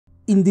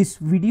In this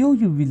video,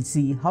 you will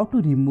see how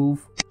to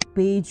remove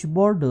page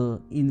border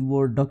in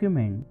Word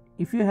document.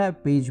 If you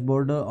have page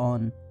border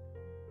on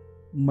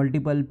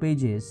multiple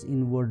pages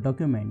in Word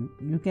document,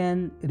 you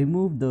can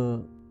remove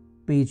the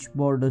page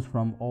borders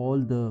from all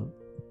the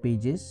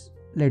pages.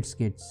 Let's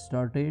get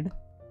started.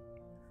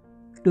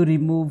 To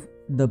remove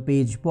the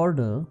page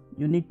border,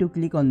 you need to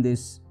click on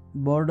this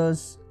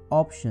borders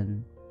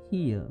option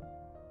here.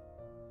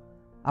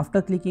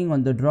 After clicking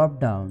on the drop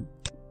down,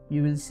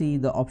 you will see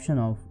the option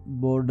of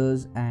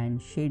borders and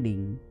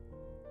shading.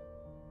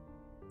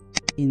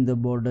 In the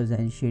borders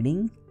and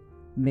shading,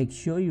 make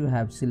sure you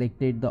have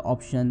selected the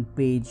option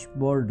page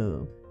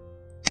border.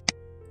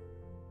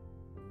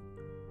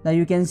 Now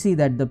you can see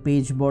that the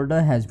page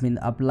border has been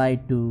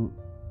applied to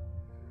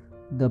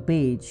the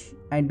page,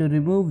 and to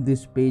remove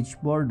this page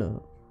border,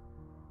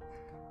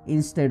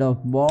 instead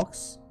of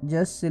box,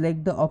 just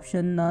select the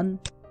option none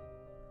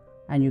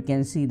and you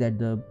can see that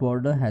the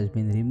border has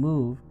been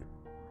removed.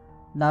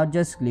 Now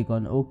just click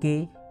on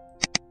OK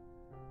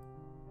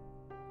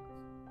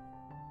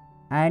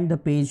and the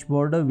page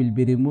border will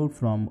be removed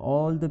from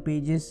all the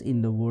pages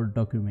in the Word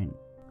document.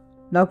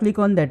 Now click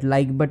on that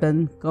like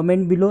button,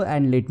 comment below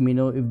and let me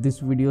know if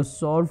this video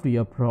solved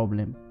your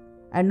problem.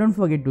 And don't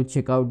forget to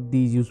check out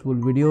these useful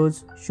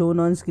videos shown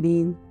on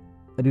screen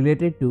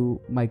related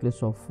to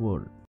Microsoft Word.